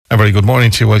A very good morning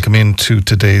to you. Welcome into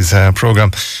today's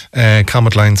programme.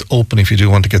 Comment lines open if you do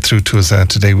want to get through to us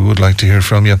today. We would like to hear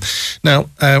from you. Now,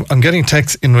 I'm getting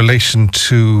texts in relation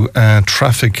to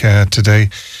traffic today.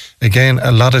 Again,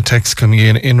 a lot of texts coming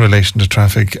in relation to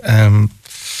traffic. I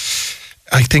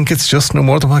think it's just no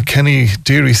more than what Kenny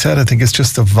Deary said. I think it's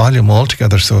just the volume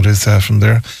altogether. So it is from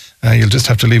there. You'll just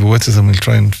have to leave it with us and we'll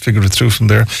try and figure it through from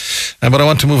there. But I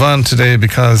want to move on today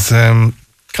because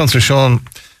Councillor Sean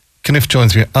Kniff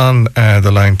joins me on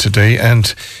the line today,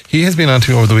 and he has been on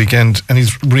to you over the weekend, and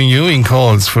he's renewing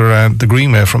calls for the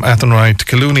Greenway from Athenry to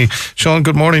Colloney. Sean,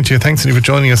 good morning to you. Thanks for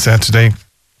joining us today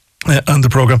on the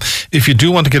programme. If you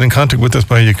do want to get in contact with us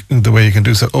by the way you can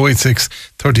do so, 086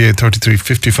 38 33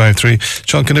 55 3.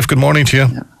 Sean Kniff, good morning to you.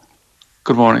 Yeah.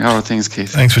 Good morning. How are things,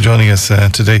 Keith? Thanks for joining us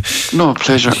today. No, a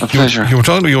pleasure. You were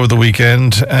talking to me over the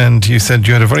weekend, and you said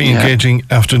you had a very engaging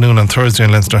afternoon on Thursday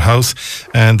in Leinster House,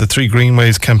 and the Three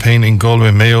Greenways campaign in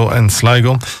Galway, Mayo and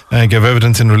Sligo gave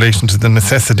evidence in relation to the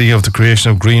necessity of the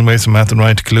creation of greenways from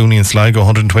Athenry to Colloney and Sligo,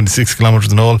 126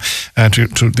 kilometres in all, to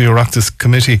the Oireachtas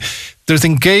committee. There's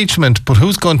engagement, but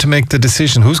who's going to make the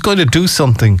decision? Who's going to do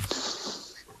something?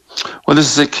 Well,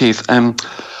 this is it, Keith.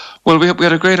 Well, we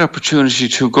had a great opportunity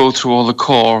to go through all the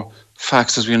core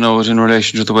facts as we know it in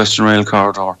relation to the Western Rail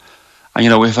Corridor.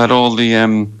 And, we've had all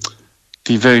the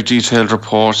very detailed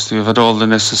reports, we've had all the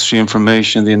necessary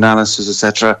information, the analysis,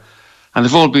 etc. And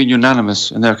they've all been unanimous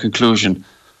in their conclusion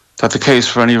that the case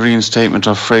for any reinstatement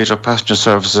of freight or passenger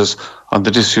services on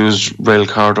the disused rail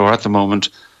corridor at the moment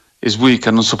is weak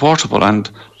and unsupportable.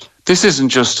 And this isn't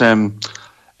just a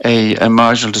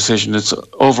marginal decision, it's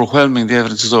overwhelming, the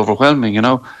evidence is overwhelming,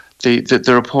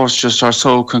 The reports just are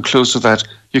so conclusive that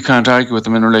you can't argue with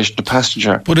them in relation to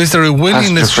passenger. But is there a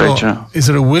willingness? Is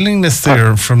there a willingness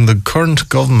there from the current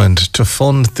government to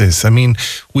fund this? I mean,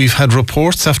 we've had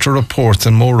reports after reports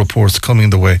and more reports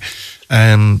coming the way.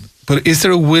 But is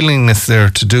there a willingness there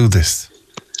to do this?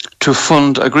 To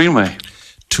fund a greenway.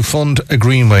 To fund a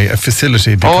greenway, a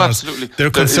facility, because absolutely.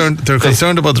 They're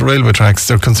concerned about the railway tracks.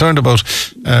 They're concerned about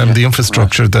the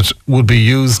infrastructure that would be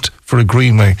used for a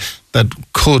greenway that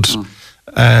could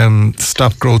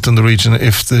stop growth in the region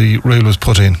if the rail was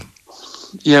put in.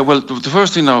 Yeah, well, the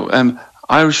first thing now,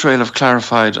 Irish Rail have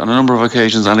clarified on a number of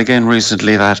occasions, and again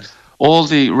recently, that all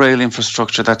the rail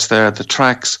infrastructure that's there, the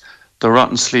tracks, the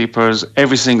rotten sleepers,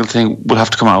 every single thing will have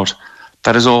to come out.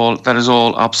 That is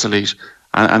all obsolete,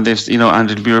 and they've,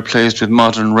 and it'll be replaced with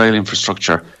modern rail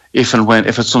infrastructure if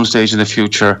at some stage in the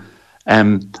future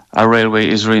a railway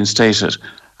is reinstated.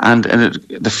 And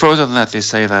the further than that, they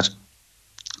say that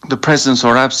the presence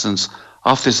or absence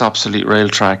of this obsolete rail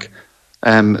track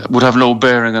would have no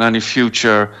bearing on any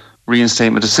future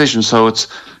reinstatement decision. So it's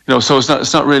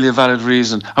it's not really a valid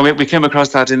reason. And we came across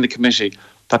that in the committee,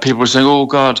 that people were saying, "Oh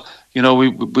God, we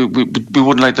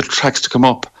wouldn't like the tracks to come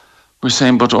up." We're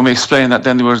saying, but when we explained that,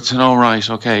 then they were saying, "Oh right,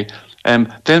 okay."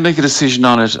 They'll make a decision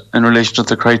on it in relation to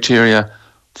the criteria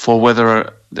for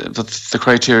whether the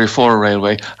criteria for a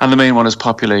railway, and the main one is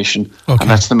population, and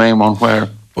that's the main one where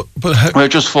it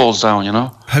just falls down.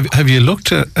 Have you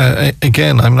looked at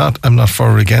again? I'm not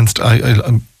for or against.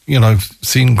 I've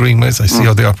seen greenways. I see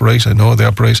how they operate. I know how they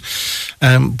operate.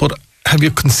 But have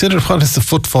you considered what is the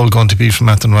footfall going to be from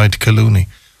Athenry to Colloney?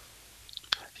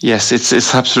 Yes,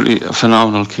 it's absolutely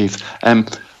phenomenal, Keith.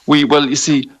 You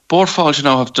see, Bord Fáilte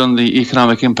now have done the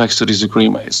economic impact studies of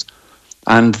greenways.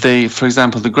 And they, for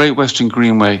example, the Great Western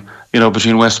Greenway,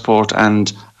 between Westport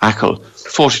and Achill,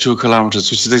 42 kilometres,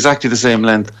 which is exactly the same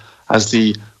length as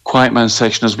the Quiet Man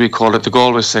section, as we call it, the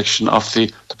Galway section of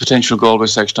the potential Galway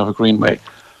section of a greenway.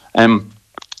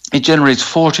 It generates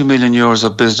 40 million euros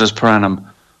of business per annum,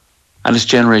 and it's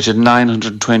generated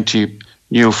 920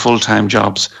 new full-time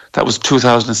jobs. That was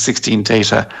 2016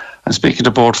 data. And speaking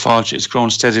to Bord Fáilte, it's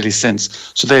grown steadily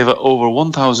since. So they have over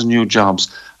 1,000 new jobs.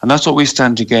 And that's what we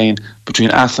stand to gain between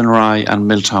Athenry and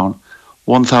Milltown.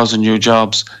 1,000 new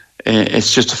jobs.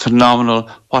 It's just a phenomenal.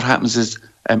 What happens is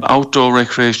outdoor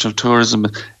recreational tourism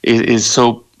it's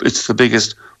the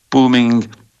biggest booming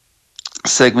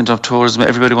segment of tourism.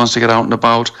 Everybody wants to get out and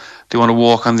about. They want to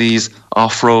walk on these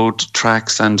off-road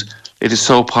tracks, and it is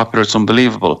so popular, it's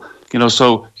unbelievable.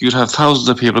 So you'd have thousands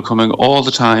of people coming all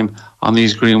the time on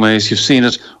these greenways. You've seen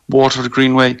it, Waterford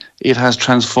Greenway. It has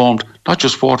transformed not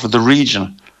just Waterford, the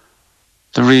region,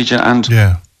 and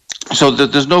so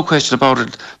there's no question about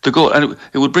it. And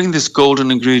it would bring this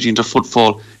golden ingredient of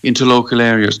footfall into local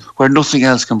areas where nothing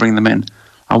else can bring them in.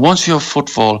 And once you have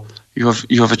footfall, you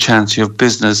have a chance. You have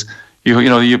business.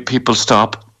 People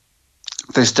stop.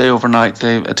 They stay overnight,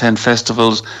 they attend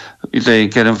festivals, they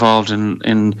get involved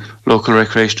in local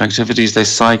recreation activities, they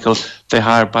cycle, they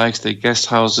hire bikes, they guest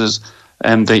houses,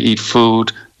 and they eat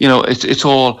food. It's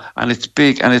all, and it's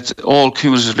big, and it's all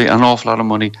cumulatively an awful lot of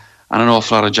money and an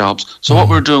awful lot of jobs. So what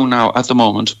we're doing now at the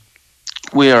moment,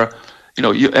 we are,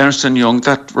 Ernst & Young,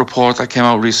 that report that came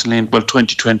out recently in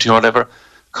 2020 or whatever,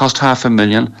 cost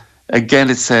 $500,000. Again,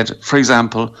 it said, for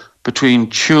example, between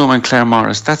Tuam and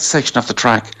Claremorris, that section of the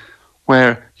track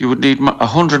where you would need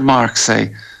 100 marks,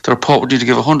 say, the report would need to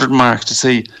give 100 marks to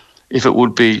see if it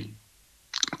would be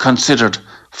considered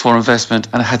for investment,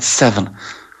 and it had 7,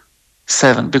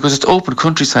 because it's open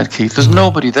countryside, Keith. There's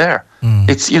nobody there.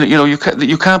 It's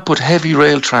you can't put heavy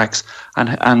rail tracks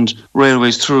and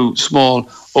railways through small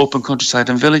open countryside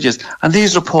and villages. And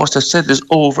these reports have said this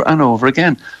over and over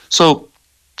again. So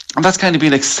that's kind of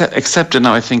been accepted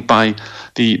now, I think, by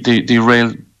the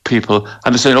rail people,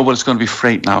 and they're saying, oh well, it's going to be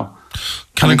freight now.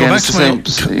 Can I go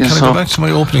back to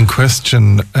my opening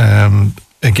question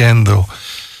again, though?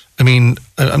 I mean,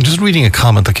 I'm just reading a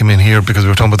comment that came in here because we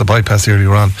were talking about the bypass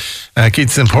earlier on. Keith,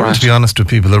 it's important to be honest with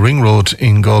people. The ring road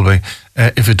in Galway,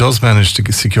 if it does manage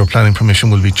to secure planning permission,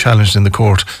 will be challenged in the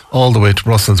court all the way to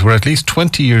Brussels. We're at least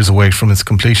 20 years away from its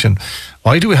completion.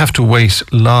 Why do we have to wait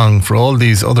long for all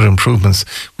these other improvements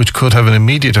which could have an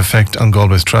immediate effect on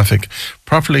Galway's traffic?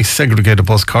 Properly segregated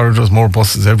bus corridors, more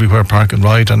buses everywhere, park and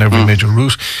ride on every major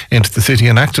route into the city,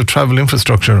 and active travel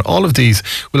infrastructure. All of these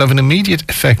will have an immediate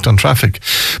effect on traffic.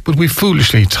 But we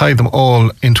foolishly tie them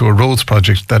all into a roads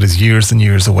project that is years and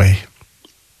years away.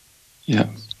 Yeah.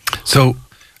 So,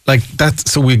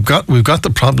 we've got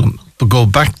the problem. But go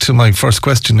back to my first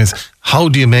question: is how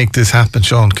do you make this happen,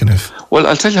 Sean Kniff? Well,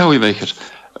 I'll tell you how we make it.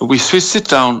 We sit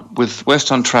down with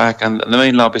West on Track and the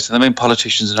main lobbyists and the main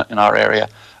politicians in our area,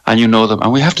 and you know them,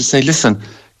 and we have to say, listen,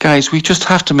 guys, we just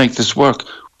have to make this work.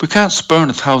 We can't spurn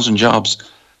 1,000 jobs.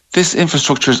 This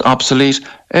infrastructure is obsolete.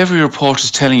 Every report is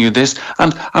telling you this,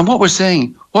 and what we're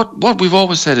saying, what we've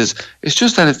always said is, it's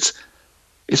just that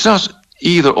it's not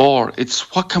either or. It's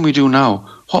what can we do now?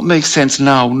 What makes sense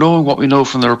now, knowing what we know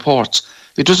from the reports?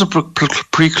 It doesn't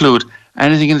preclude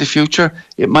anything in the future.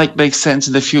 It might make sense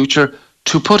in the future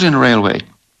to put in a railway.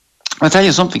 I'll tell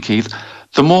you something, Keith.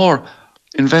 The more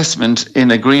investment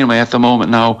in a Greenway at the moment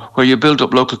now, where you build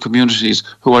up local communities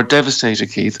who are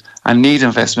devastated, Keith, and need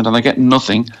investment, and they're getting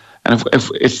nothing. And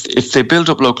if they build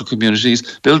up local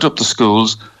communities, build up the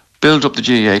schools, build up the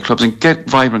GAA clubs, and get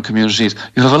vibrant communities,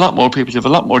 you'll have a lot more people, you'll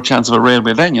have a lot more chance of a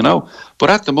railway then, But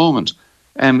at the moment,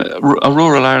 a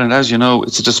rural Ireland, as you know,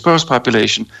 it's a dispersed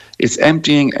population. It's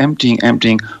emptying,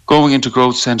 going into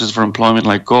growth centres for employment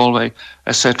like Galway,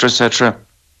 etc., etc.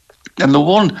 And the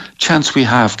one chance we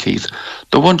have, Keith,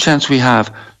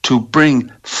 to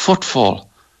bring footfall,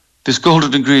 this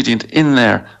golden ingredient in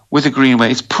there with a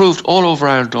Greenway, it's proved all over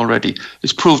Ireland already.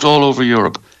 It's proved all over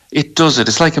Europe. It does it.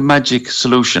 It's like a magic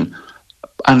solution.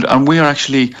 And we are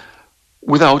actually,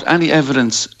 without any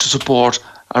evidence to support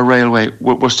a railway,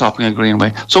 we're stopping a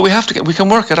Greenway. So we can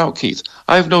work it out, Keith.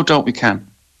 I have no doubt we can.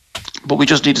 But we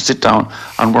just need to sit down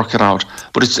and work it out.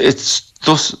 But it's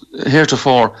thus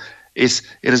heretofore, it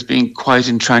has been quite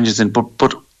intransigent.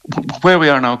 But where we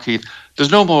are now, Keith,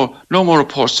 there's no more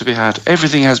reports to be had.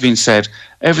 Everything has been said.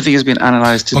 Everything has been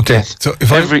analysed to death. So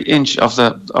every inch of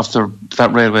that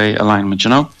railway alignment,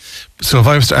 So if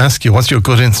I was to ask you, what's your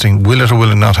gut instinct? Will it or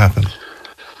will it not happen?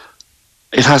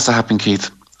 It has to happen,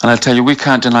 Keith. And I'll tell you, we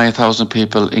can't deny 1,000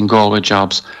 people in Galway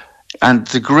jobs. And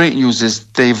the great news is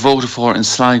they voted for it in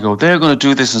Sligo. They're going to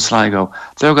do this in Sligo.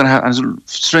 They're going to have, and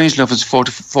strangely enough, it's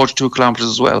 42 kilometres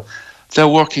as well. They're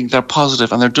working, they're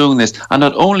positive, and they're doing this. And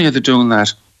not only are they doing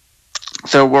that,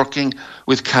 they're working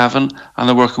with Cavan, and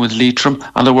they're working with Leitrim,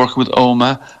 and they're working with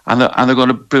Omagh, and they're going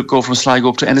to go from Sligo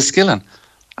up to Enniskillen.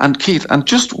 And Keith, and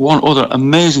just one other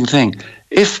amazing thing,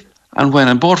 if and when,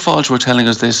 and Bord Fáilte were telling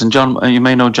us this, and John, you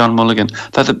may know John Mulligan,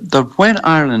 that when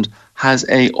Ireland has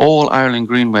a all-Ireland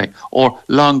Greenway or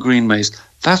long Greenways,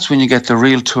 that's when you get the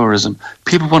real tourism.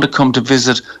 People want to come to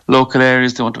visit local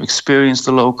areas, they want to experience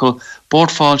the local. Bord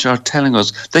Fáilte are telling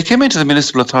us, they came into the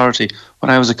municipal authority when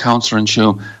I was a councillor in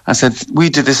Tuam and said, we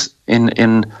did this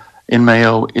in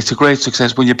Mayo, it's a great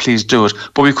success, will you please do it?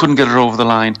 But we couldn't get it over the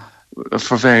line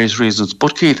for various reasons.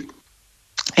 But Keith,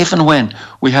 if and when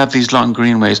we have these long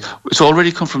Greenways, it's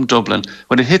already come from Dublin.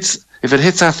 If it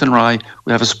hits Athenry,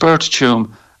 we have a spur to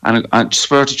Tuam, and a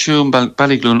spur to Tuam,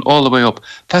 Ballygloon, all the way up.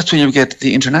 That's when you get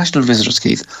the international visitors,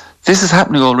 Keith. This is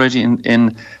happening already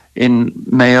in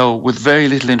Mayo with very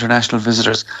little international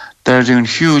visitors. They're doing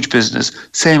huge business.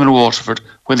 Same in Waterford.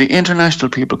 When the international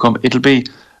people come, it'll be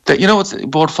that, what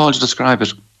Bord Fáilte describe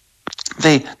it.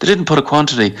 they didn't put a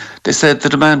quantity. They said the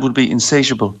demand would be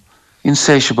insatiable.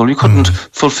 You couldn't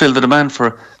fulfill the demand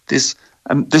for this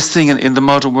thing in the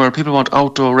modern world. People want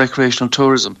outdoor recreational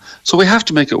tourism. So we have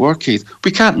to make it work, Keith.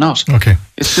 We can't not. Okay.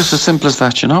 It's just as simple as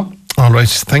that, All right,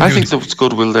 thank you. I think there's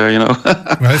goodwill there,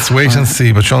 Let's wait and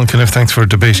see. But Sean Caniff, thanks for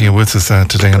debating it with us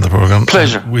today on the programme.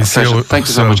 Pleasure. We'll see how Thank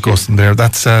you so much, it goes from there.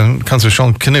 That's Councillor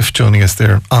Sean Caniff joining us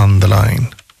there on the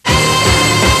line.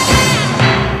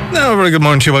 Now, a very good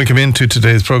morning to you. Welcome into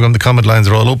today's programme. The comment lines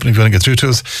are all open if you want to get through to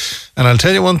us. And I'll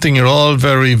tell you one thing, you're all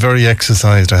very, very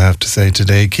exercised, I have to say,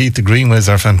 today. Keith, the Greenways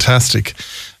are fantastic.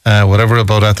 Whatever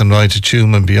about Athenry to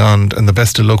Tuam and beyond, and the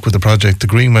best of luck with the project. The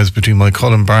Greenways between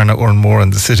Moycullen, Barna, Oranmore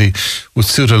and the city would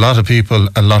suit a lot of people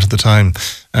a lot of the time.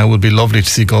 It would be lovely to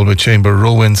see Galway Chamber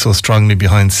row in so strongly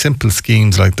behind simple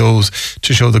schemes like those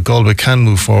to show that Galway can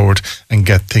move forward and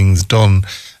get things done.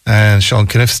 And Sean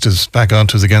Caniff is back on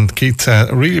to us again. Keith, I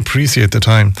really appreciate the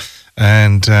time.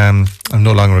 And I'm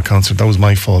no longer a councillor. That was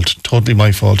my fault. Totally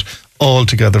my fault. All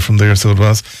together from there, so it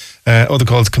was. Other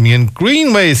calls coming in.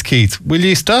 Greenways, Keith. Will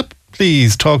you stop,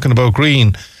 please, talking about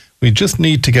green? We just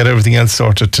need to get everything else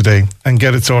sorted today and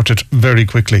get it sorted very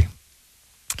quickly.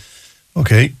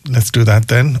 Okay, let's do that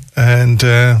then. And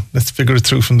let's figure it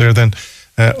through from there then.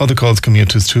 Other calls coming in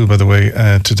to us too, by the way,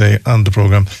 today on the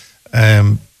programme.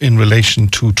 In relation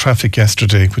to traffic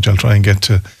yesterday, which I'll try and get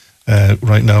to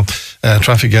right now.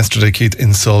 Traffic yesterday, Keith, in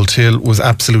Salthill was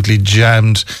absolutely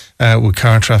jammed with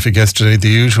car traffic yesterday. The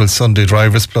usual Sunday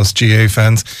drivers plus GA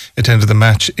fans attended the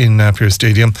match in Napier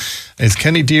Stadium. Is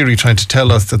Kenny Deary trying to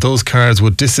tell us that those cars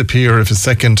would disappear if a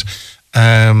second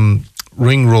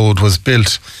ring road was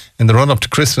built? In the run-up to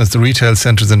Christmas, the retail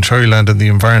centres in Cherryland and the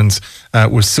environs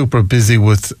were super busy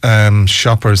with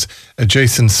shoppers.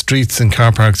 Adjacent streets and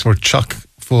car parks were chock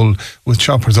full with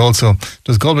shoppers also.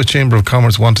 Does Galway Chamber of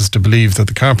Commerce want us to believe that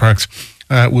the car parks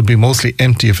would be mostly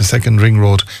empty if a second ring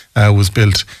road was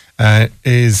built?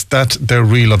 Is that their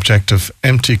real objective?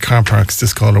 Empty car parks,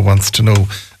 this caller wants to know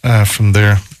from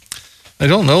there. I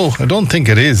don't know. I don't think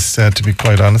it is, to be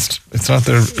quite honest. It's not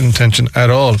their intention at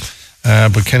all.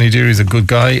 But Kenny Deary's a good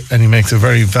guy, and he makes a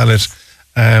very valid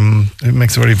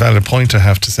point, I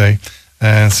have to say.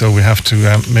 So we have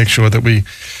to make sure that we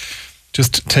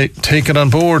just take it on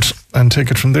board and take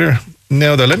it from there.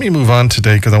 Now, let me move on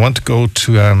today because I want to go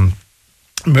to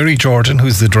Mary Jordan,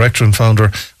 who's the director and founder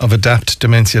of Adapt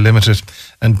Dementia Limited.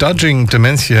 And dodging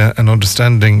dementia and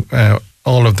understanding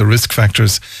all of the risk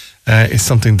factors is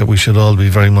something that we should all be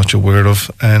very much aware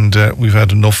of. And we've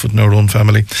had enough in our own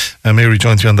family. Mary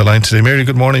joins you on the line today. Mary,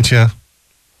 good morning to you.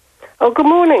 Oh, good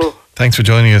morning. Thanks for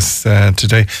joining us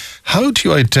today. How do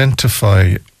you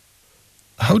identify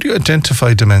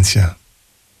dementia?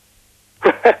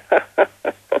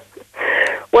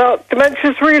 Well,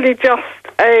 dementia is really just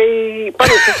a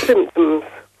bunch of symptoms.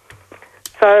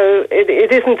 So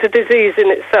it isn't a disease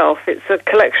in itself. It's a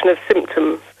collection of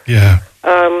symptoms. Yeah.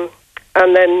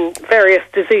 And then various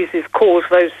diseases cause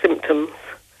those symptoms.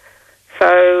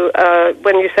 So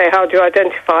when you say how do you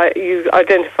identify it, you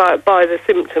identify it by the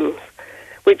symptoms,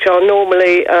 which are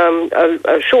normally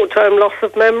a short-term loss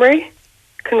of memory,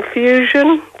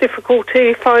 confusion,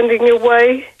 difficulty finding your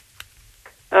way.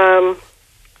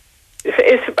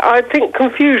 I think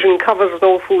confusion covers an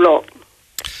awful lot.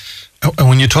 And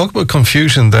when you talk about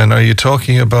confusion, then are you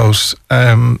talking about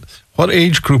what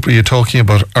age group are you talking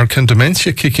about? Or can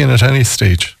dementia kick in at any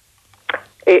stage?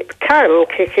 It can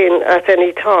kick in at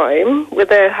any time.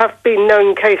 There have been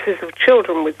known cases of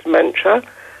children with dementia,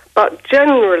 but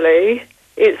generally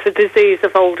it's a disease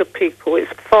of older people.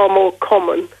 It's far more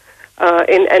common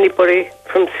in anybody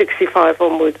from 65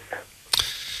 onwards.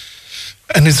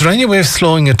 And is there any way of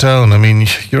slowing it down? I mean,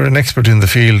 you're an expert in the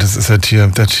field, as I said to you,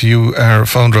 that you are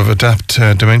founder of Adapt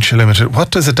Dementia Limited.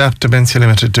 What does Adapt Dementia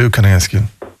Limited do, can I ask you?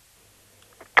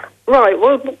 Right,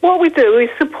 well, what we do is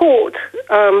support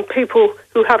people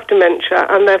who have dementia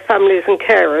and their families and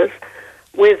carers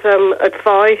with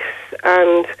advice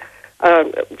and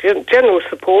general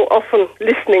support. Often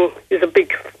listening is a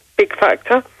big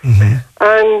factor. Mm-hmm.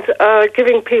 And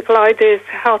giving people ideas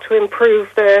how to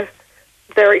improve their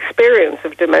experience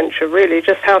of dementia, really,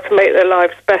 just how to make their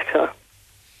lives better.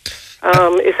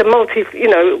 It's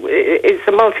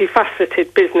a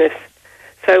multifaceted business.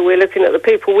 So we're looking at the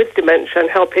people with dementia and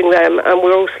helping them, and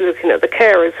we're also looking at the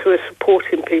carers who are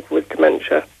supporting people with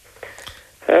dementia,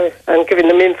 and giving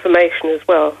them information as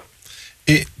well.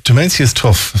 Dementia is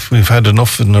tough. We've had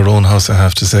enough in our own house, I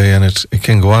have to say, and it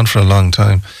can go on for a long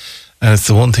time. And it's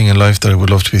the one thing in life that I would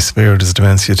love to be spared is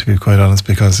dementia, to be quite honest,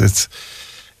 because it's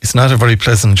not a very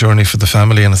pleasant journey for the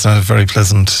family, and it's not a very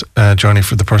pleasant journey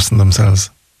for the person themselves.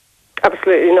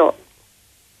 Absolutely not.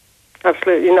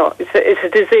 Absolutely not. It's a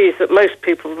disease that most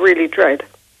people really dread.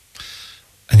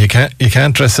 And you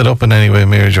can't dress it up in any way,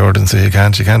 Mary Jordan. So you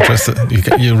can't dress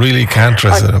it. You really can't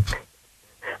dress it up.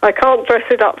 I can't dress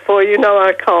it up for you. No,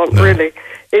 I can't. No. Really.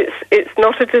 It's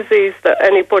not a disease that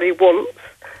anybody wants,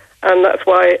 and that's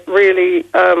why really,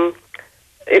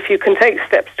 if you can take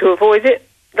steps to avoid it,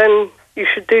 then you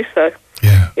should do so.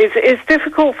 Yeah. It's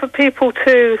difficult for people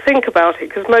to think about it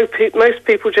because most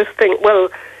people just think, well,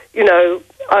 you know,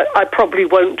 I probably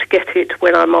won't get it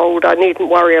when I'm old. I needn't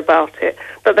worry about it.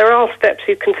 But there are steps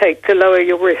you can take to lower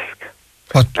your risk,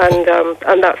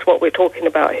 and that's what we're talking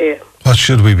about here. What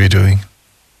should we be doing?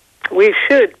 We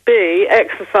should be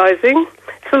exercising.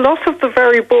 It's a lot of the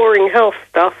very boring health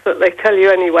stuff that they tell you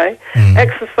anyway.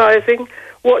 Exercising,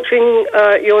 watching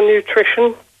your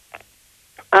nutrition,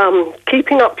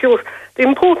 keeping up the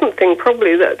important thing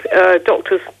probably that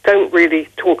doctors don't really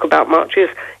talk about much is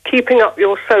keeping up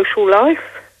your social life.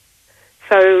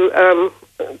 So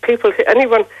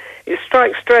it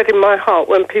strikes dread in my heart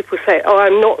when people say, oh,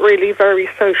 I'm not really very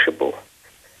sociable,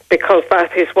 because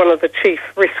that is one of the chief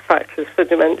risk factors for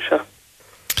dementia.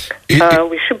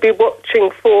 We should be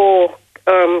watching for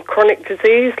chronic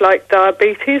disease like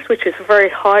diabetes, which is a very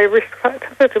high risk factor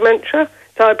for dementia.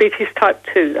 Diabetes type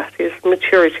 2, that is,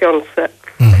 maturity onset.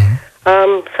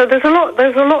 So there's a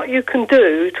lot you can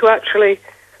do to actually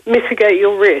mitigate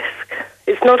your risk.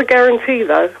 It's not a guarantee,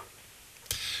 though.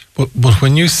 But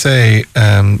when you say,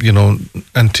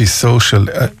 antisocial,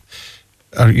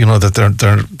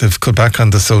 that they've cut back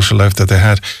on the social life that they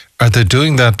had, are they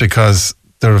doing that because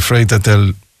they're afraid that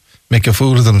they'll make a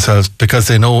fool of themselves because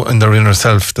they know in their inner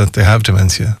self that they have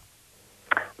dementia?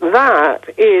 That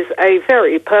is a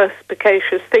very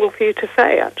perspicacious thing for you to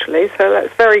say, actually. So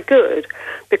that's very good,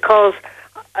 because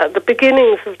the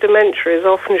beginnings of dementia is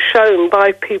often shown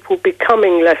by people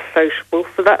becoming less sociable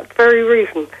for that very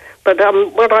reason. But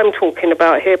what I'm talking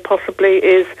about here possibly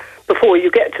is before you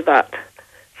get to that.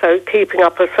 So keeping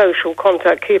up a social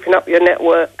contact, keeping up your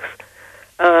networks.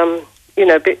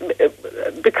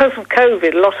 Because of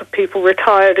COVID, a lot of people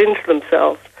retired into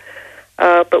themselves.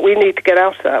 But we need to get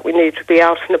out of that. We need to be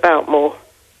out and about more.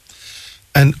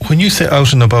 And when you say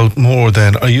out and about more,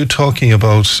 then, are you talking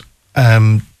about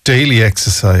daily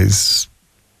exercise,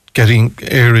 getting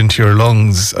air into your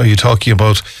lungs? Are you talking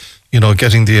about,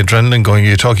 getting the adrenaline going? Are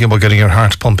you talking about getting your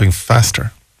heart pumping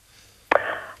faster?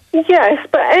 Yes,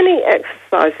 but any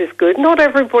exercise is good. Not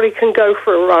everybody can go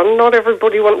for a run. Not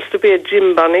everybody wants to be a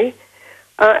gym bunny.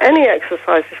 Any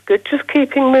exercise is good, just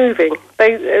keeping moving.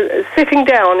 Sitting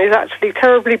down is actually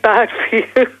terribly bad for you.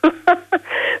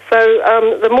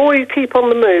 So the more you keep on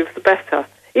the move, the better.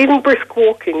 Even brisk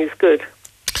walking is good.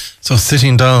 So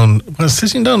sitting down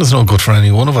is no good for any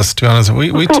one of us, to be honest. No,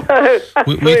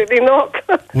 absolutely not.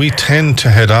 We tend to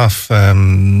head off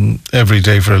every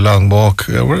day for a long walk.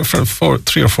 We're for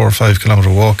 3 or 4 or 5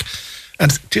 kilometre walk.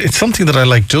 And it's something that I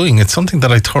like doing. It's something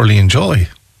that I thoroughly enjoy.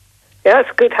 Yeah, it's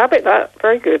a good habit, that.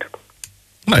 Very good.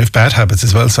 I have bad habits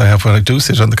as well, so I have when I do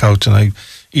sit on the couch and I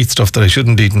eat stuff that I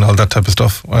shouldn't eat and all that type of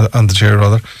stuff, on the chair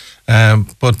rather.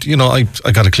 But, I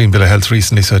got a clean bill of health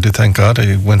recently, so I did, thank God.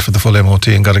 I went for the full MOT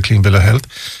and got a clean bill of health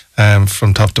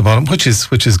from top to bottom, which is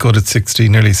good at 60,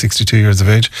 nearly 62 years of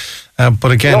age.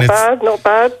 But again, not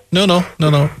bad. No.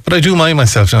 But I do mind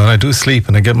myself now, and I do sleep,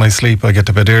 and I get my sleep. I get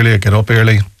to bed early, I get up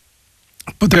early.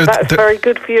 But that's very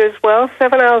good for you as well.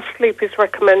 7 hours sleep is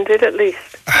recommended at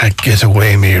least. Get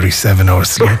away, Mary, 7 hours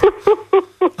sleep.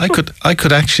 I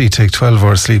could actually take 12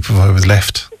 hours sleep if I was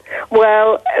left.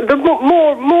 Well, the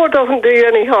more doesn't do you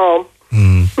any harm.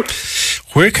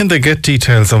 Where can they get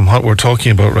details on what we're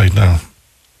talking about right now?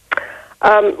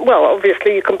 Well,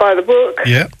 obviously you can buy the book.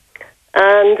 Yeah.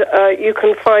 And you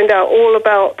can find out all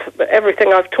about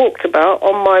everything I've talked about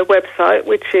on my website,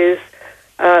 which is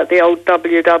the old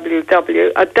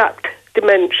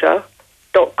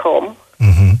www.adaptdementia.com.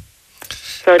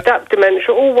 So Adapt Dementia,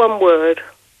 all one word.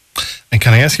 And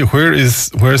can I ask you,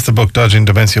 where's the book Dodging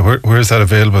Dementia? Where is that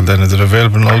available then? Is it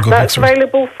available in all good books? That's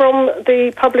available from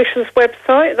the publisher's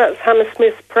website. That's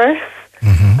Hammersmith Press.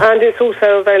 And it's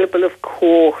also available, of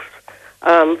course,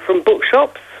 from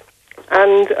bookshops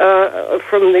and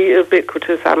from the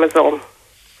ubiquitous Amazon.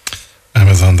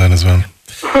 Amazon then as well.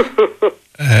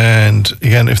 And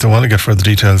again, if they want to get further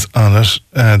details on it,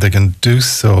 they can do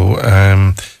so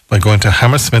by going to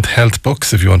Hammersmith Health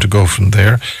Books, if you want to go from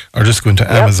there, or just go into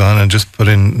Amazon and just put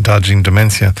in Dodging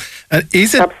Dementia. And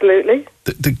is it absolutely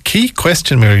the key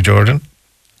question, Mary Jordan,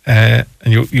 and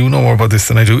you know more about this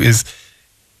than I do, is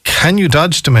can you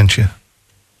dodge dementia?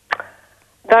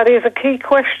 That is a key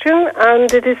question,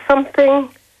 and it is something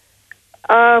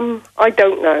I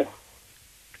don't know.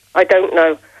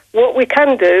 what we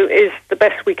can do is the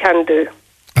best we can do.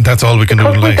 And that's all we can do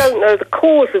in life. Because we don't know the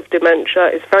cause of dementia,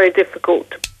 it's very difficult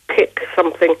to pick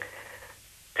something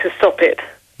to stop it.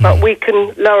 But we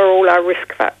can lower all our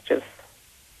risk factors.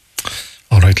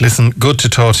 All right, listen, good to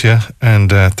talk to you,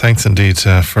 and thanks indeed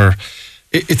for...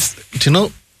 It's, do you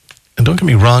know, and don't get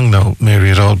me wrong now,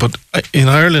 Mary, at all, but in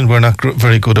Ireland we're not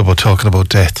very good about talking about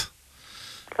death.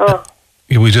 Oh.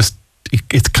 We just,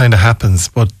 it kind of happens,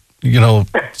 but you know,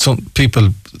 some people,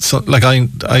 like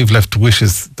I've left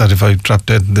wishes that if I dropped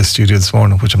dead in this studio this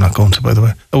morning, which I'm not going to, by the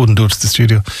way, I wouldn't do it to the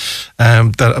studio,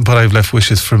 but I've left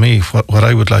wishes for me, what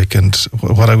I would like and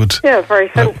what I would... Yeah, very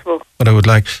sensible. What I would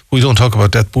like. We don't talk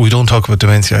about death, but we don't talk about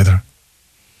dementia either.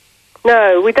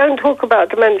 No, we don't talk about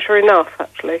dementia enough,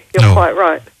 actually. You're quite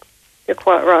right. You're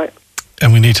quite right.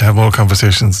 And we need to have more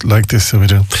conversations like this, so we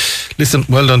do. Listen,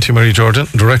 well done to you, Mary Jordan,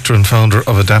 Director and Founder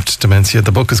of Adapt Dementia.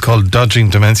 The book is called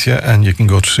Dodging Dementia, and you can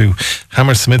go to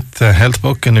Hammersmith Health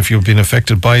Book, and if you've been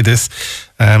affected by this,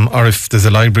 or if there's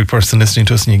a library person listening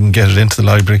to us and you can get it into the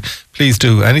library, please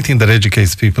do. Anything that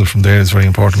educates people from there is very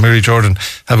important. Mary Jordan,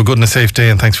 have a good and a safe day,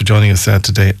 and thanks for joining us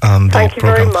today on the Thank you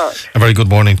programme. very much. A very good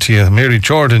morning to you. Mary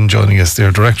Jordan joining us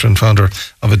there, Director and Founder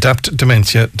of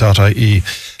AdaptDementia.ie.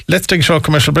 Let's take a short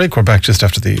commercial break. We're back just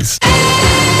after these.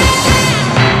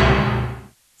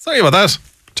 Sorry about that.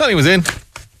 Johnny was in.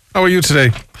 How are you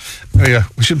today? Oh yeah,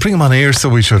 we should bring him on air, so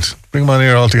we should bring him on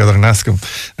air altogether and ask him.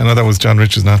 I know that was John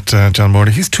Richards, not John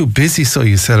Morley. He's too busy, so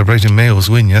he's celebrating Mayo's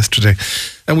win yesterday.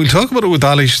 And we'll talk about it with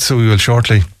Ali, so we will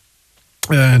shortly.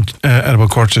 At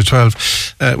about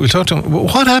 11:45. We'll talk to him.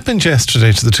 What happened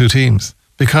yesterday to the two teams?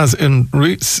 Because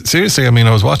seriously, I mean,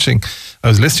 I was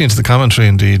listening to the commentary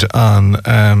indeed on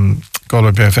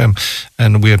Galway Bay FM,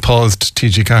 and we had paused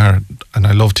TG Carr, and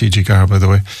I love TG Carr, by the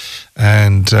way,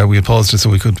 and we had paused it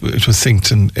so it was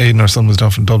synced, and Aidan, our son, was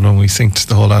down from Dublin, and we synced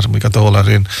the whole lot, and we got the whole lot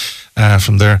in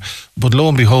from there. But lo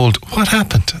and behold, what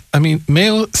happened? I mean,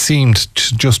 Mayo seemed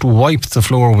to just wipe the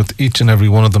floor with each and every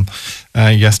one of them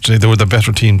yesterday. They were the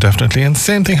better team, definitely, and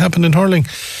same thing happened in hurling.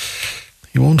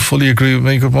 You won't fully agree with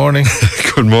me. Good morning.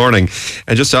 Good morning.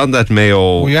 And just on that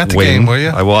Mayo were you at the win, game, were you?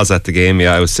 I was at the game,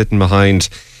 yeah. I was sitting behind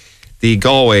the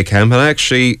Galway camp, and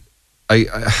actually I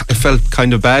felt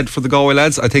kind of bad for the Galway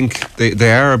lads. I think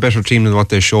they are a better team than what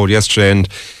they showed yesterday, and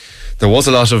there was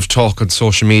a lot of talk on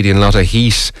social media and a lot of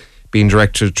heat being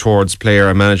directed towards player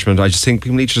and management. I just think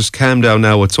people need to just calm down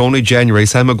now. It's only January.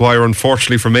 Sam Maguire,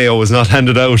 unfortunately for Mayo, was not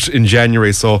handed out in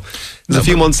January, so there's a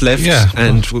few months left,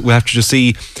 and we have to just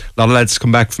see a lot of lads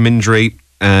come back from injury.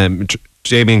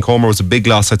 Jamie and Comer was a big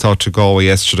loss, I thought, to Galway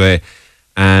yesterday.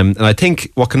 And I think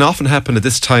what can often happen at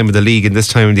this time of the league and this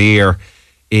time of the year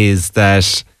is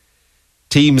that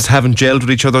teams haven't gelled with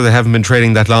each other. They haven't been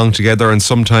training that long together, and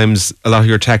sometimes a lot of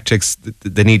your tactics,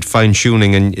 they need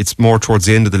fine-tuning, and it's more towards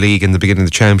the end of the league and the beginning of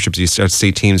the championships you start to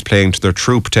see teams playing to their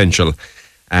true potential.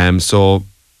 So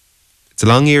it's a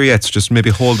long year yet, so just maybe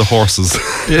hold the horses.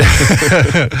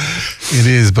 It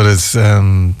is, but it's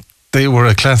they were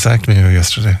a class act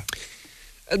yesterday.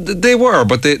 They were,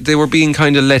 but they were being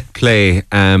kind of let play.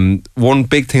 One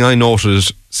big thing I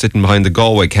noted sitting behind the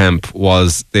Galway camp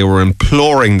was they were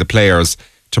imploring the players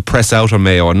to press out on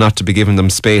Mayo and not to be giving them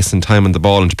space and time on the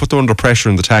ball and to put them under pressure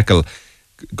in the tackle.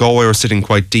 Galway were sitting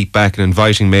quite deep back and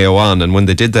inviting Mayo on, and when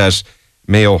they did that,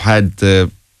 Mayo had the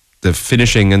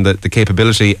finishing and the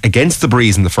capability against the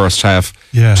breeze in the first half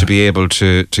to be able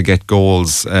to get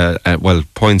goals,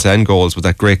 points and goals, with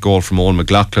that great goal from Owen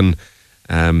McLaughlin.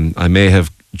 I may have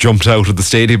jumped out of the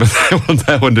stadium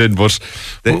that one did, but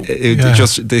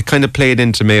they kind of played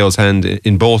into Mayo's hand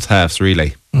in both halves,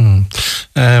 really. And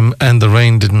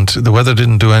the weather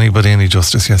didn't do anybody any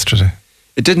justice yesterday.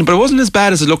 It didn't, but it wasn't as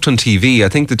bad as it looked on TV. I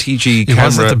think the TG camera... It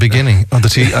was at the beginning of the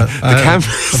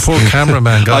the poor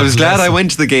cameraman. I was glad I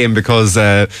went to the game because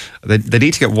they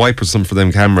need to get wipers for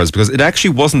them cameras, because it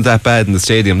actually wasn't that bad in the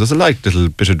stadium. There's a light little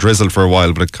bit of drizzle for a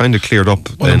while, but it kind of cleared up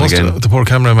then again. The poor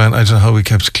cameraman, I don't know how he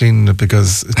kept cleaning it,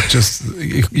 because it just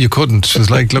you couldn't. It was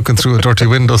like looking through a dirty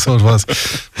window, so it was.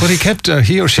 But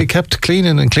he or she kept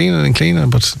cleaning,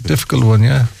 but difficult one,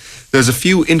 yeah. There's a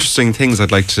few interesting things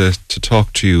I'd like to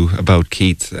talk to you about,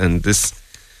 Keith, and this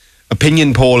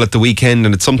opinion poll at the weekend,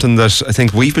 and it's something that I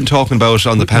think we've been talking about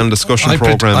on the panel discussion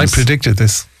programmes. I predicted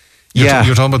this.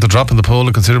 You're talking about the drop in the poll,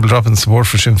 a considerable drop in support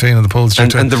for Sinn Fein in the polls.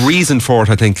 And the reason for it,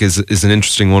 I think, is an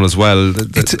interesting one as well.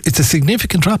 It's a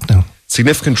significant drop now.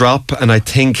 Significant drop, and I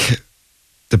think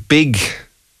the big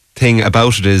thing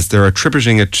about it is they're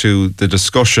attributing it to the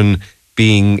discussion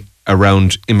being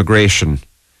around immigration.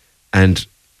 And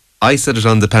I said it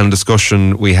on the panel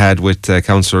discussion we had with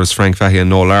councillors Frank Fahey and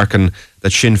Noel Larkin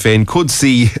that Sinn Fein could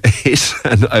see it,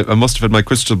 and I must have had my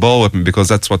crystal ball with me because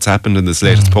that's what's happened in this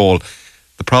latest poll.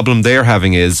 The problem they're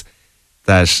having is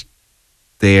that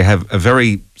they have a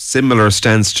very similar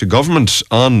stance to government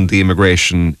on the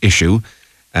immigration issue.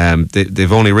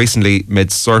 They've only recently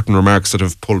made certain remarks that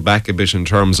have pulled back a bit in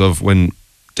terms of when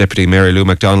Deputy Mary Lou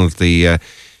MacDonald, the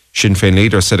Sinn Féin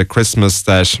leader, said at Christmas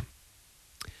that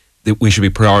we should be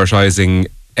prioritising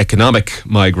economic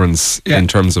migrants in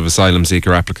terms of asylum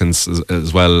seeker applicants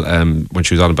as well, when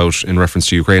she was on about in reference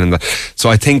to Ukraine and that. So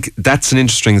I think that's an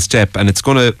interesting step, and it's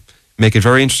going to make it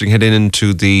very interesting heading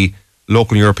into the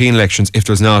local European elections if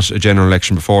there's not a general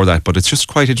election before that. But it's just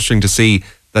quite interesting to see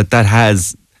that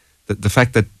has the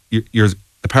fact that you're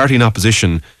a party in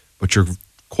opposition, but you're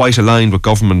quite aligned with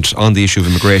government on the issue of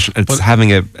immigration. It's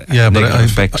having a negative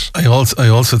effect. I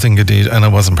also think indeed, and I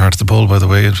wasn't part of the poll, by the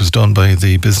way, it was done by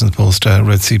the Business Post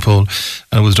Red Sea poll,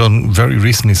 and it was done very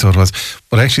recently, so it was.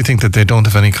 But I actually think that they don't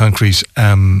have any concrete.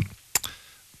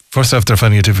 First off, they're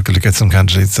finding it difficult to get some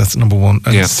candidates. That's number one.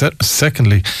 And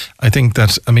secondly, I think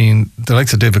that, the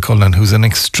likes of David Cullen, who's an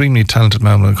extremely talented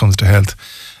man when it comes to health,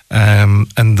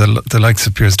 and the likes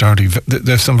of Piers Doherty,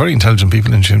 they have some very intelligent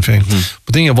people in Sinn Féin.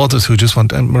 But then you have others who just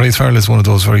want, and Maurice Farrell is one of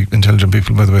those very intelligent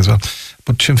people, by the way, as well.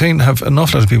 But Sinn Féin have an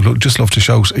awful lot of people who just love to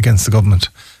shout against the government.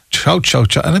 Shout.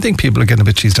 And I think people are getting a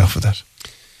bit cheesed off with that.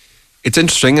 It's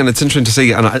interesting, and it's interesting to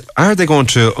see. And are they going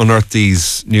to unearth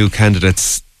these new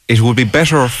candidates? It would be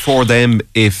better for them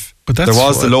if there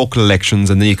was the local elections,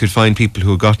 and then you could find people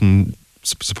who have gotten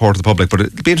support of the public. But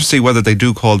it'd be interesting to see whether they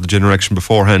do call the general election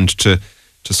beforehand to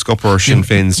scupper Sinn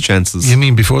Féin's chances. You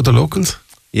mean before the locals?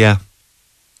 Yeah.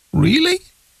 Really?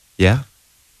 Yeah.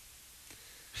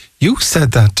 You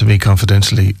said that to me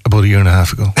confidentially about a year and a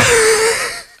half ago.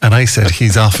 And I said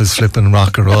he's off his flipping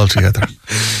rocker altogether.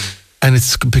 And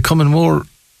it's becoming more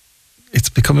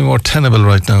tenable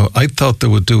right now. I thought they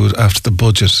would do it after the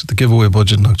budget, the giveaway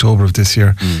budget in October of this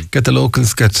year. Get the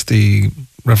locals, get the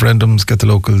referendums, get the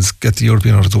locals, get the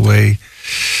European out of the way.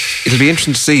 It'll be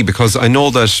interesting to see, because I know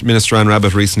that Minister Anne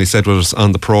Rabbitte recently said with us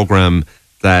on the programme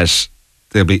that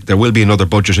there will be another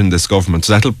budget in this government.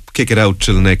 So that'll kick it out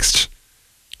till next,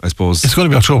 I suppose. It's going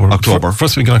to be October.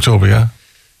 First week in October, yeah.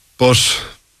 But,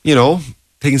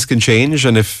 things can change,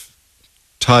 and if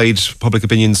tide public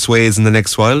opinion sways in the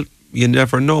next while, you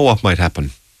never know what might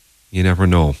happen. You never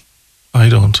know. I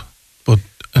don't. But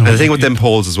and the thing with them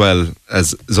polls as well,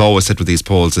 as is always said with these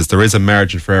polls, is there is a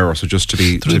margin for error. So just to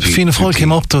be Fianna Fáil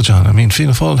came up though, John.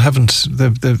 Fianna Fáil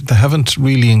they haven't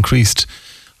really increased.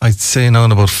 I'd say now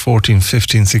in about 14,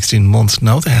 15, 16 months.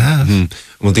 Now they have.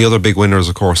 Well, the other big winners,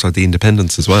 of course, are the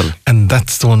independents as well. And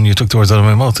that's the one you took the words out of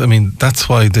my mouth. That's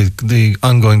why the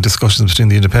ongoing discussions between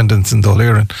the independents and Dáil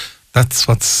Éireann,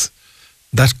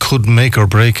 that could make or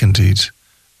break indeed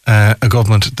a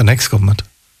government, the next government.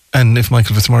 And if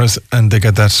Michael Fitzmaurice and they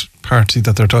get that party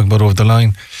that they're talking about over the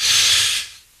line.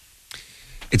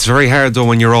 It's very hard though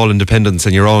when you're all independents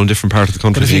and you're all in different parts of the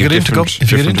country. But if you get into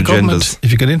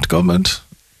government,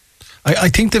 I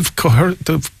think they've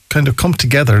kind of come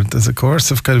together. There's a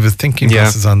coercive kind of a thinking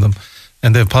process on them,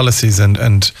 and they have policies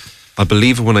and I'll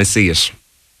believe it when I see it.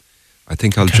 I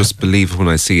think I'll just believe it when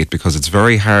I see it, because it's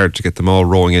very hard to get them all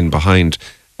rowing in behind.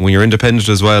 And when you're independent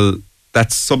as well,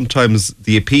 that's sometimes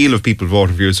the appeal of people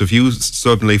voting for you. So if you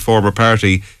suddenly form a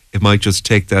party, it might just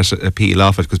take that appeal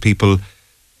off it, because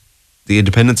the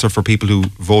independents are for people who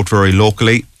vote very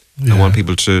locally. I want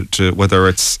people to whether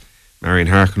it's Marion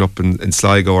Harkin up in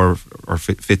Sligo or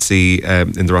Fitzy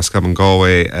in the Roscommon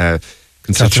Galway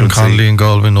constituency. Catherine Connolly in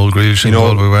Galway, Old Grealish in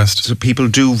Galway West. So people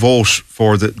do vote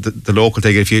for the local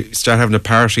thing. If you start having a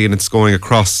party and it's going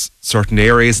across certain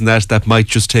areas and that might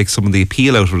just take some of the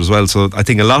appeal out of it as well. So I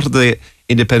think a lot of the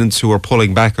independents who are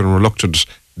pulling back and reluctant,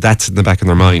 that's in the back of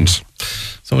their mind.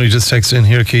 Somebody just texted in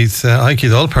here, Keith. Hi,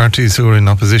 Keith. All parties who are in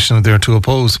opposition are there to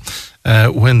oppose.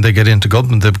 When they get into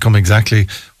government, they become exactly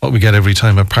what we get every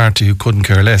time, a party who couldn't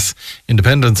care less.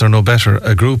 Independents are no better,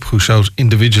 a group who shout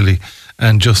individually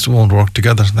and just won't work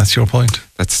together. That's your point.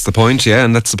 That's the point, yeah,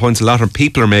 and that's the point a lot of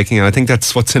people are making, and I think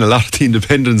that's what's in a lot of the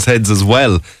independents' heads as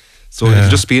well. So it'll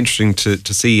just be interesting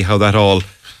to see how that all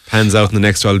pans out in the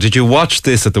next while. Did you watch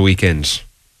this at the weekend?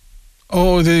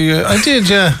 Oh, I did,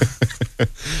 yeah.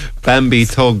 Bambi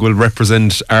Thug will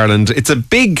represent Ireland. It's a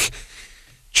big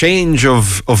change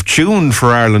of tune for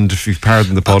Ireland, if you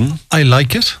pardon the pun. I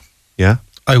like it. Yeah.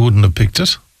 I wouldn't have picked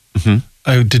it. Mm-hmm.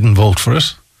 I didn't vote for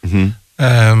it.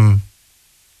 Mm-hmm.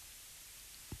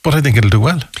 But I think it'll do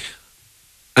well.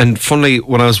 And funnily,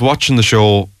 when I was watching the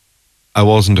show, I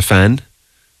wasn't a fan.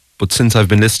 but since I've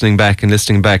been listening back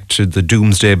to the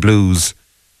Doomsday Blues,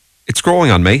 it's growing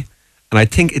on me. And I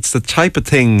think it's the type of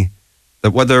thing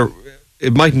that whether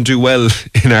it mightn't do well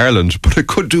in Ireland, but it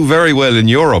could do very well in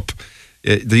Europe.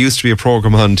 There used to be a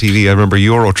programme on TV, I remember,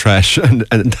 Eurotrash,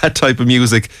 and that type of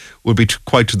music would be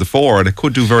quite to the fore, and it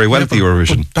could do very well at the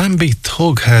Eurovision. But Bambi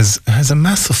Thug has a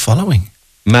massive following.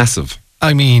 Massive.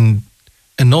 I mean,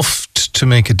 enough to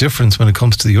make a difference when it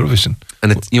comes to the Eurovision.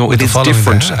 And it is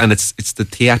different, and it's the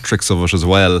theatrics of it as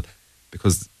well,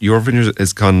 because Eurovision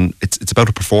is it's about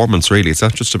a performance, really. It's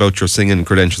not just about your singing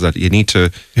credentials, that you need to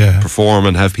perform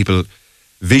and have people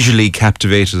visually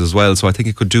captivated as well. So I think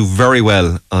it could do very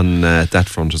well on that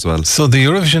front as well. So the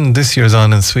Eurovision this year is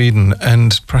on in Sweden,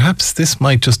 and perhaps this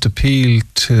might just appeal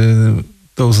to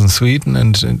those in Sweden,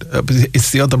 and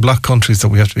it's the other bloc countries that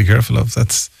we have to be careful of.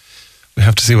 We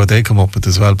have to see what they come up with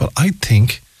as well. But I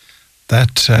think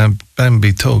that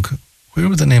Bambi Thug, where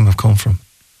would the name have come from?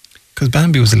 Because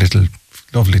Bambi was a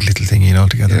lovely little thing,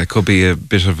 altogether. Yeah, it could be a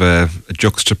bit of a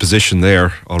juxtaposition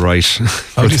there, all right.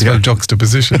 How do you spell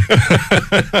juxtaposition? Get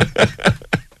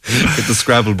the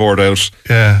Scrabble board out.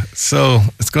 Yeah, so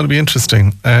it's going to be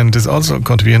interesting. And it's also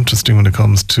going to be interesting when it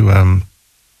comes to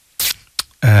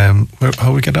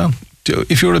how we get on.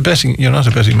 If you're not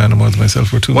a betting man more than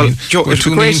myself. We're too mean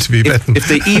to be betting. If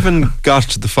they even got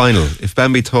to the final, if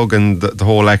Bambi Thug and the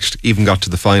whole act even got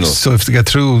to the final. So if they get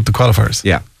through the qualifiers.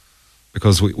 Yeah.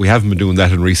 Because we haven't been doing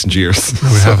that in recent years. No,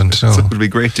 we haven't, no. So it would be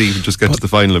great to even just get to the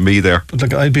final and be there.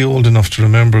 But I'd be old enough to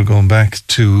remember going back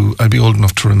to the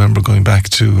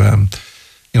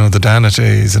Dana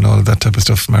days and all of that type of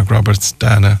stuff. Mark Roberts,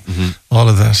 Dana, all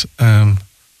of that.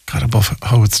 God above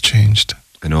how it's changed.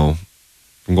 I know.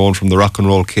 From going from the rock and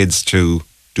roll kids to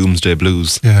Doomsday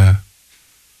Blues. Yeah.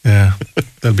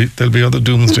 There'll be other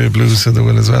Doomsday Blues, so there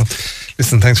will as well.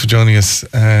 Listen, thanks for joining us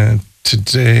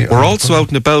today. We're also out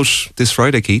and about this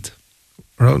Friday, Keith.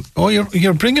 Oh,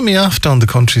 you're bringing me off down the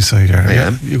countryside here. I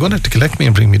am. You're going to have to collect me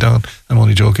and bring me down. I'm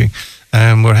only joking.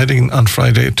 We're heading on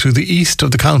Friday to the east of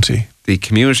the county. The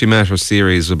Community Matters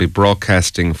series will be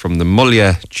broadcasting from the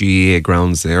Mullia GEA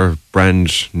grounds there.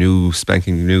 Brand new,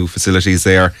 spanking new facilities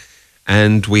there.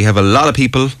 And we have a lot of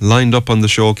people lined up on the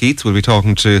show, Keith. We'll be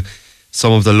talking to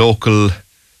some of the local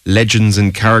legends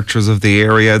and characters of the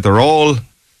area.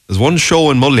 There's one show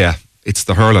in Mullia. It's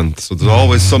the Hurland. So there's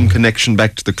always some connection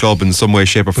back to the club in some way,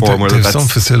 shape or form. There's some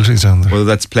facilities down there. Whether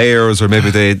that's players or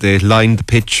maybe they line the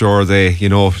pitch or they,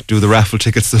 do the raffle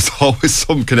tickets. There's always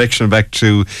some connection back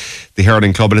to the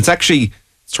Hurling club. And it's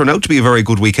turned out to be a very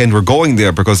good weekend. We're going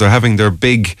there because they're having their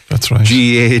big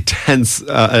GA dance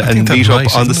and meet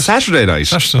up on the Saturday night.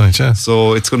 Saturday night, yeah.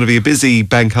 So it's going to be a busy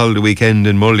bank holiday weekend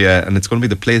in Mullia, and it's going to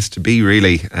be the place to be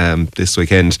really this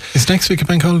weekend. Is next week a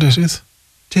bank holiday, it is?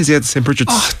 It is, yeah, the St.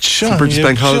 Bridget's, John, St. Bridget's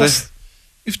bank holiday.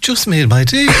 You've just made my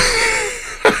day.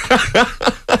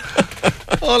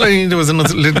 All I needed was a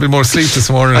little bit more sleep this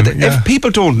morning. If people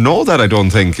don't know that, I don't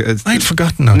think. I'd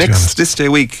forgotten now. This day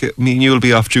week, me and you will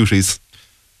be off duties.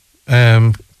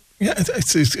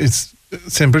 It's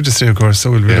St. Bridget's Day, of course,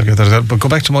 so we'll be looking at that. But go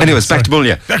back to Mullia. Anyways, back to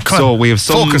Mullia. So we have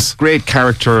some great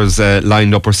characters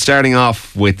lined up. We're starting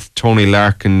off with Tony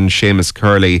Larkin, Seamus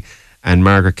Curley and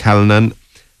Margaret Callanan.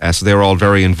 So they're all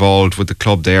very involved with the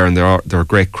club there, and they're a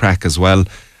great crack as well.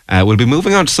 We'll be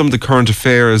moving on to some of the current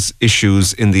affairs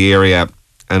issues in the area,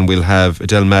 and we'll have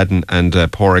Adele Madden and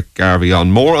Porrick Garvey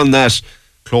on. More on that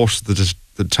close to the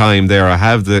time there. I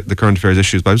have the current affairs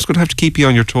issues, but I'm just going to have to keep you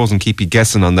on your toes and keep you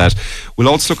guessing on that. We'll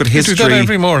also look at history. You do that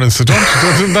every morning, so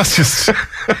don't that's just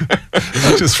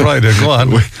Friday. Go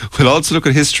on. We'll also look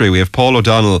at history. We have Paul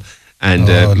O'Donnell and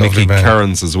Mickey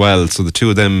Kearns as well. So the two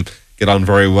of them get on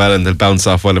very well and they'll bounce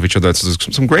off well of each other. So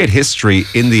there's some great history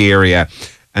in the area.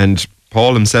 And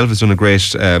Paul himself has done a great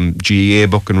GEA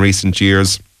book in recent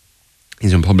years.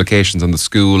 He's done publications on the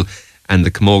school and the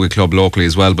Camogie Club locally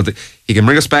as well. But he can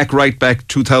bring us right back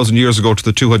 2,000 years ago to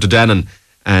the Tuatha De Danann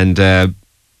and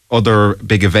other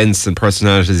big events and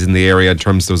personalities in the area. In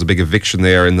terms, there was a big eviction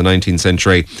there in the 19th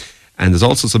century. And there's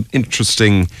also some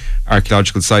interesting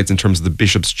archaeological sites in terms of the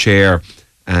Bishop's Chair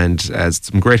and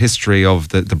some great history of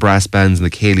the brass bands and the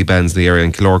Cayley bands in the area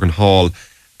in Killorgan Hall.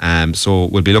 So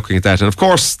we'll be looking at that. And of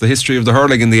course, the history of the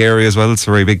hurling in the area as well. It's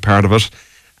a very big part of it.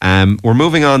 We're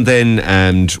moving on then,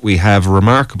 and we have a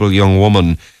remarkable young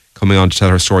woman coming on to tell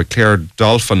her story, Claire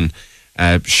Dolphin.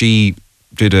 She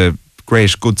did a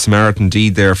great Good Samaritan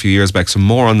deed there a few years back. So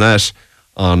more on that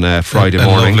on Friday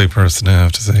morning. A lovely person, I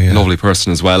have to say. Yeah. Lovely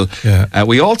person as well. Yeah.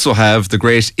 We also have the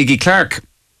great Iggy Clark.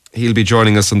 He'll be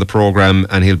joining us on the programme,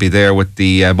 and he'll be there with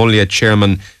the Mullia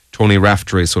chairman, Tony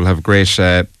Raftery. So we'll have a great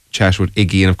chat with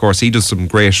Iggy. And of course, he does some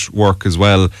great work as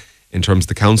well in terms of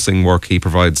the counselling work he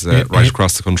provides right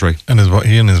across the country. And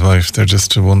he and his wife, they're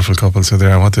just a wonderful couple. So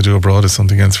what they do abroad is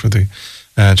something else for the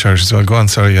church as well. Go on,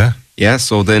 sorry, yeah? Yeah,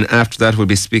 so then after that we'll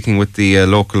be speaking with the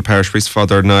local parish priest,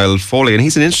 Father Niall Foley, and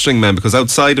he's an interesting man because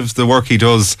outside of the work he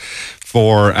does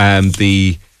for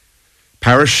the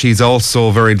parish, he's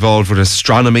also very involved with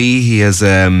astronomy. He has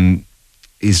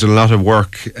he's done a lot of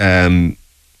work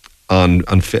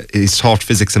he's taught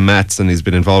physics and maths, and he's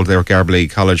been involved there at Galway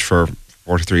College for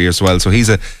 43 years as well. So he's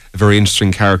a very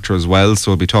interesting character as well.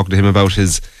 So we'll be talking to him about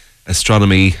his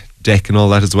astronomy deck and all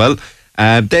that as well.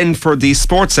 Then for the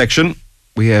sports section,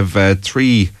 we have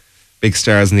 3 big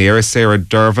stars in the area. Sarah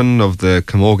Dervin of the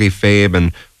Camogie fame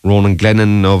and Ronan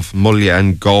Glennon of Mulla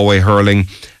and Galway hurling.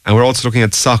 And we're also looking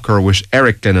at soccer with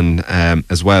Eric Glennon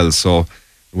as well. So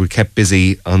we kept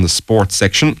busy on the sports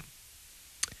section.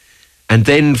 And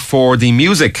then for the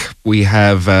music, we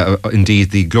have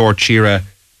indeed the Glór Tíre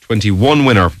 21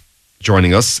 winner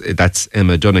joining us. That's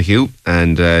Emma Donoghue,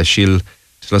 and she'll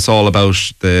tell us all about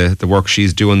the work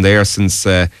she's doing there since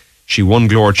she won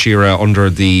Glór Tíre under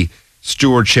the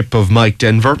stewardship of Mike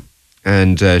Denver,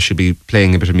 and she'll be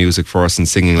playing a bit of music for us and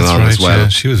singing along as well. Yeah.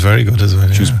 She was very good as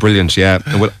well. She was brilliant, yeah.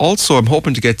 And also I'm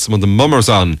hoping to get some of the mummers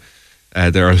on.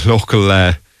 They're a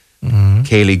local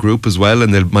Cayley group as well,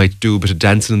 and they might do a bit of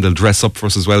dancing and they'll dress up for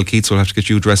us as well. Keith, so we'll have to get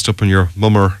you dressed up in your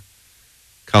mummer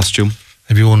costume.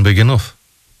 Have you one big enough?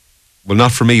 Well,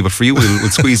 not for me, but for you, we'll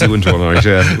squeeze you into one, all right?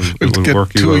 Yeah, we'll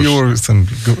work you out. 2 euros and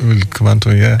we'll come on to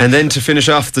it, yeah. And then to finish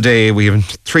off the day, we have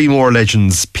 3 more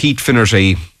legends: Pete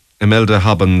Finnerty, Imelda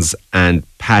Hobbins, and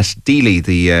Pat Deely,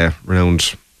 the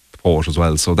renowned poet as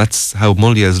well. So that's how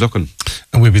Mulla is looking.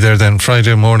 And we'll be there then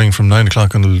Friday morning from 9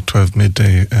 o'clock until 12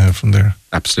 midday from there.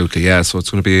 Absolutely, yeah. So it's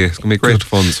going to be great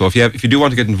fun. So if you do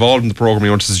want to get involved in the programme,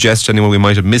 you want to suggest anyone we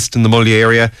might have missed in the Mulla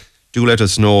area, do let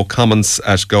us know. Comments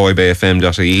at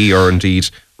galwaybayfm.ie, or indeed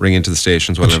ring into the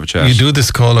stations. We'll have a chat. You do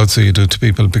this call out, so you do to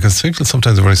people, because people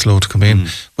sometimes are very slow to come in.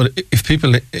 But if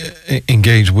people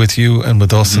engage with you and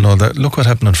with us and all that, look what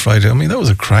happened on Friday. I mean, that was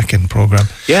a cracking programme.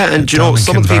 Yeah, and you know,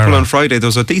 some of the people on Friday, there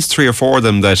was at least 3 or 4 of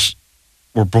them that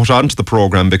were brought onto the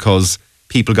programme because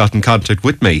people got in contact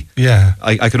with me. Yeah.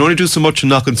 I can only do so much and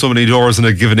knock on so many doors in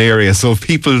a given area. So if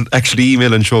people actually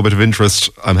email and show a bit of interest,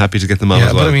 I'm happy to get them on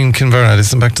as well. Yeah, but I mean, Kinvara, I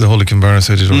listened back to the whole of Kinvara,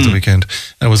 so I did over the weekend.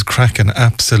 And it was cracking,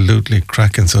 absolutely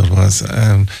cracking, so it was.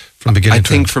 From beginning to end. I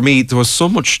think for me, there was so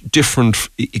much different,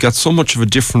 you got so much of a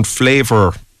different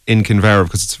flavour in Kinvara,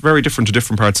 because it's very different to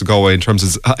different parts of Galway in terms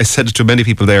of, I said it to many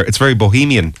people there, it's very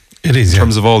bohemian. It is, in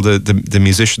terms of all the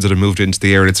musicians that have moved into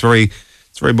the area. It's very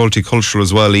multicultural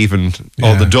as well, even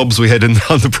all the dubs we had on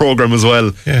the programme as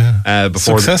well. Yeah.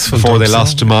 Before they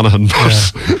lost to Monaghan.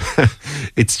 But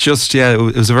it's just, it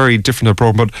was a very different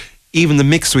programme. But even the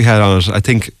mix we had on it, I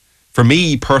think, for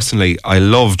me personally, I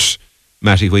loved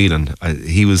Matty Whelan.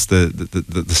 He was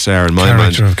the star in my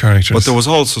mind. Of characters. But there was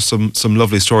also some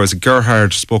lovely stories.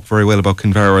 Gerhard spoke very well about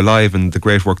Kinvara Live and the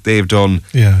great work they've done.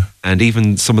 Yeah. And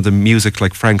even some of the music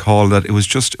like Frank Hall, that it was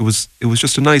just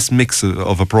a nice mix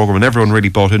of a programme, and everyone really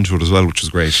bought into it as well, which is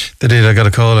great. They did. I got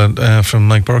a call from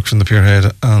Mike Burke from the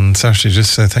Pierhead on Saturday,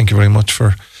 just to say thank you very much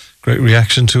for great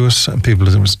reaction to it, and people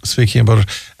were speaking about it,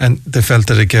 and they felt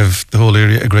that it gave the whole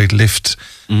area a great lift.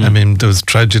 I mean, there was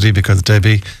tragedy because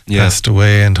Debbie passed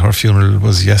away, and her funeral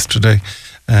was yesterday,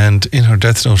 and in her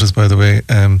death notice, by the way,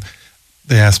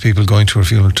 they asked people going to her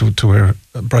funeral to wear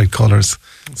bright colours.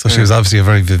 So she was obviously a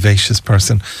very vivacious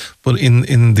person, but in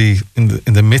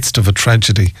the midst of a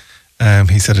tragedy,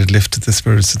 he said it lifted the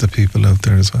spirits of the people out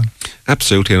there as well.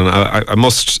 Absolutely, and I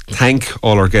must thank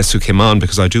all our guests who came on,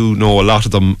 because I do know a lot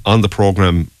of them on the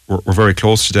programme were very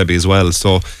close to Debbie as well.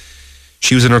 So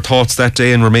she was in our thoughts that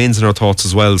day and remains in our thoughts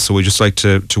as well. So we just like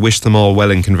to wish them all well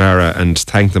in Kinvara and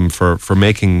thank them for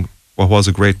making what was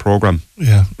a great programme.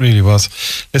 Yeah, really was.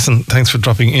 Listen, thanks for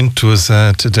dropping into us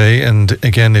today. And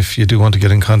again, if you do want to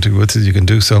get in contact with us, you can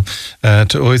do so to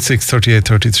 086 38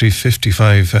 33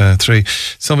 55 3.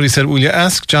 Somebody said, will you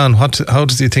ask John, how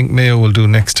does he think Mayo will do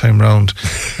next time round?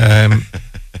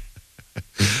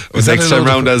 Next time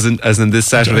round as in this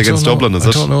Saturday against Dublin, is it?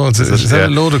 I don't know. Is that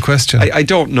a loaded question? I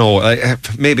don't know.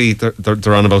 Maybe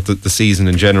they're on about the season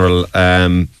in general.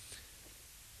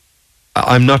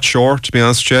 I'm not sure, to be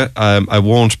honest with you. I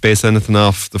won't base anything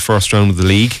off the first round of the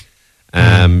league.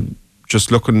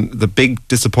 Just looking, the big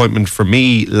disappointment for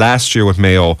me last year with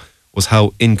Mayo was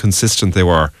how inconsistent they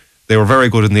were. They were very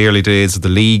good in the early days of the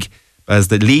league. As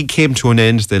the league came to an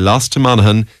end, they lost to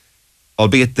Monaghan,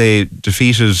 albeit they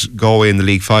defeated Galway in the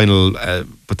league final,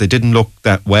 but they didn't look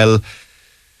that well.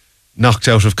 Knocked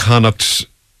out of Connacht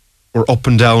were up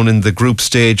and down in the group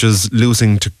stages,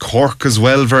 losing to Cork as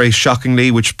well, very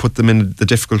shockingly, which put them in the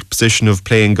difficult position of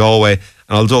playing Galway.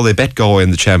 And although they bet Galway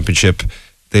in the championship,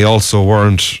 they also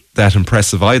weren't that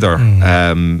impressive either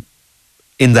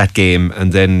in that game.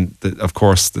 And then, of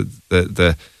course,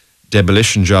 the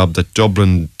demolition job that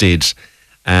Dublin did.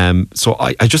 So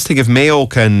I just think if Mayo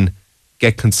can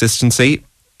get consistency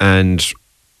and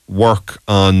work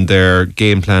on their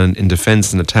game plan in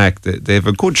defence and attack, they have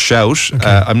a good shout.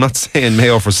 Okay. I'm not saying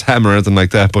Mayo for Sam or anything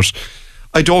like that, but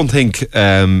I don't think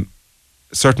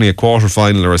certainly a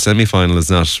quarter-final or a semi-final is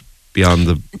not beyond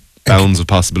the bounds of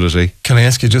possibility. Can I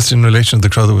ask you, just in relation to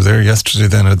the crowd that was there yesterday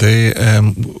then, are they,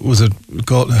 was it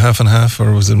half and half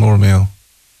or was it more Mayo?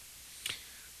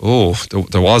 Oh,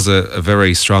 there was a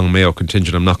very strong Mayo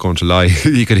contingent, I'm not going to lie.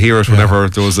 You could hear it whenever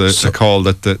there was a call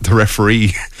that the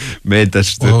referee made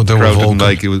that the crowd didn't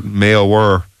like. It was, Mayo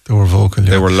were... They were vocal,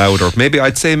 They were louder.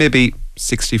 I'd say maybe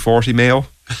 60-40 Mayo.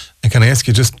 And can I ask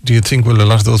you, just do you think will a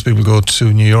lot of those people go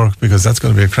to New York? Because that's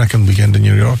going to be a cracking weekend in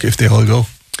New York if they all go.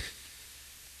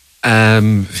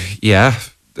 Yeah,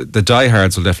 the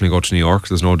diehards will definitely go to New York.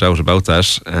 There's no doubt about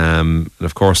that. And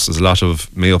of course, there's a lot of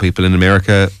Mayo people in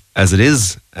America as it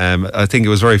is. I think it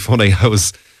was very funny. I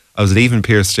was at Even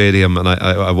Pearse Stadium, and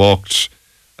I walked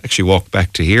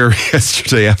back to here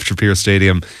yesterday after Pearse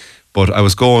Stadium. But I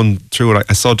was going through and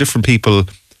I saw different people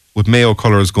with Mayo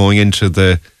colours going into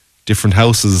the different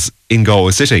houses in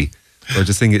Galway City. I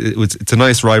just think it's a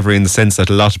nice rivalry in the sense that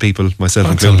a lot of people,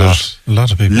 myself included, a lot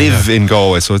of people live in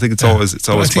Galway. So I think it's always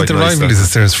quite nice. I think the rivalry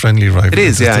is there's friendly rivalry. It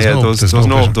is, There's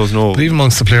no. But even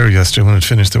amongst the players yesterday, when it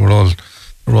finished, they were all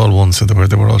one, so they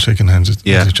were all shaking hands with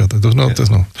each other. There's no.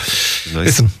 Nice.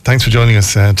 Listen, thanks for joining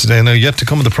us today. Now, yet to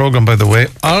come on the programme, by the way,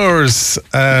 our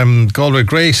Galway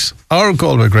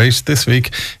great this week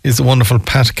is the wonderful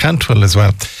Pat Cantwell as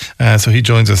well. So he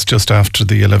joins us just after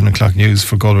the 11 o'clock news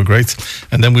for Galway Greats,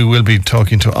 and then we will be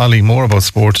talking to Ollie more about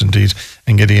sport indeed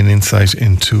and getting an insight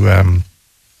into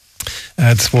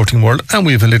the sporting world. And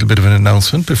we have a little bit of an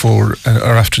announcement before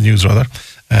or after news rather.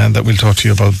 And that we'll talk to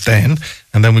you about then.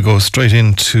 And then we go straight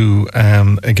into,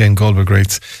 again, Galway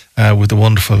Greats with the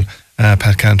wonderful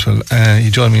Pat Cantwell. He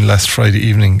joined me last Friday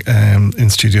evening in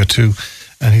Studio 2.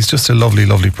 And he's just a lovely,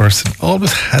 lovely person.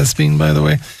 Always has been, by the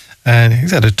way. And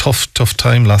he's had a tough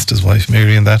time, lost his wife,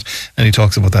 Mary, and that. And he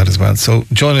talks about that as well. So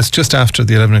join us just after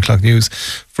the 11 o'clock news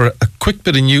for a quick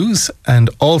bit of news. And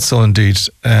also, indeed,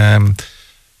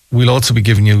 we'll also be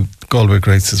giving you Galway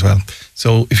Greats as well.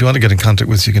 So if you want to get in contact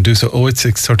with us, you can do so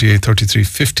 086 38 33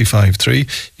 55 3. You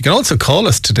can also call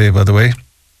us today, by the way,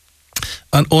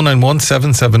 on 091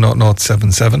 7700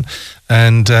 77.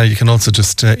 And you can also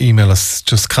just email us,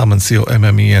 just comments,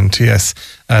 COMMENTS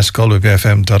at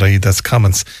galwaybfm.ie. That's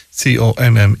comments,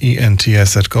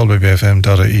 COMMENTS at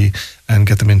galwaybfm.ie, and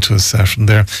get them into us from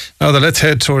there. Now, let's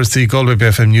head towards the Galway Bay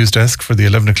FM news desk for the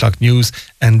 11 o'clock news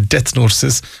and death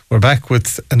notices. We're back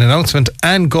with an announcement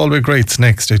and Galway Greats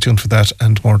next. Stay tuned for that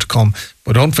and more to come.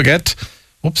 But don't forget...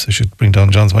 Oops, I should bring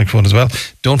down John's microphone as well.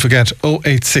 Don't forget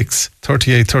 086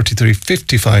 38 33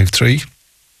 55 3.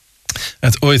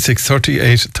 That's 086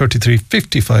 38 33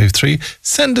 55 3.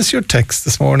 Send us your text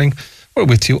this morning. We're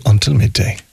with you until midday.